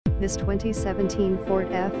This 2017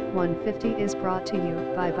 Ford F-150 is brought to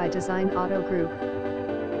you by Design Auto Group.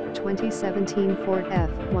 2017 Ford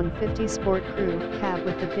F-150 Sport Crew cab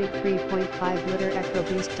with the big 3.5-liter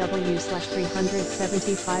EcoBoost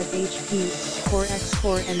W/375 HP,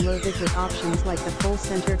 4x4 and loaded with options like the full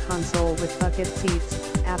center console with bucket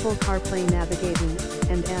seats, Apple CarPlay navigation,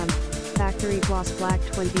 and factory gloss black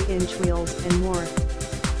 20-inch wheels and more.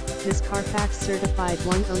 This Carfax certified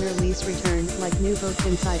one-owner lease return like new both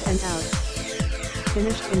inside and out.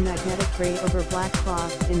 Finished in magnetic gray over black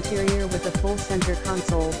cloth interior with a full center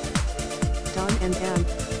console. Don and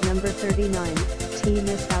number 39,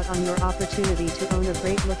 miss out on your opportunity to own a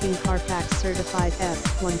great-looking Carfax certified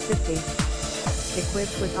F-150.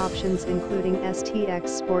 Equipped with options including STX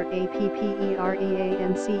Sport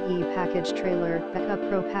APPEREANCE package trailer, Backup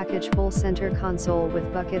Pro package full center console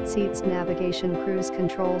with bucket seats navigation cruise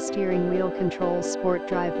control steering wheel controls sport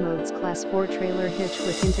drive modes class 4 trailer hitch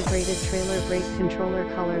with integrated trailer brake controller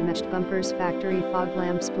color matched bumpers factory fog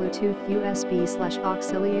lamps Bluetooth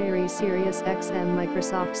USB/auxiliary Sirius XM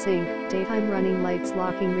Microsoft Sync, daytime running lights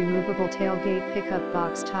locking removable tailgate pickup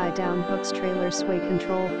box tie down hooks trailer sway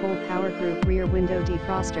control full power group rear window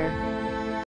defroster.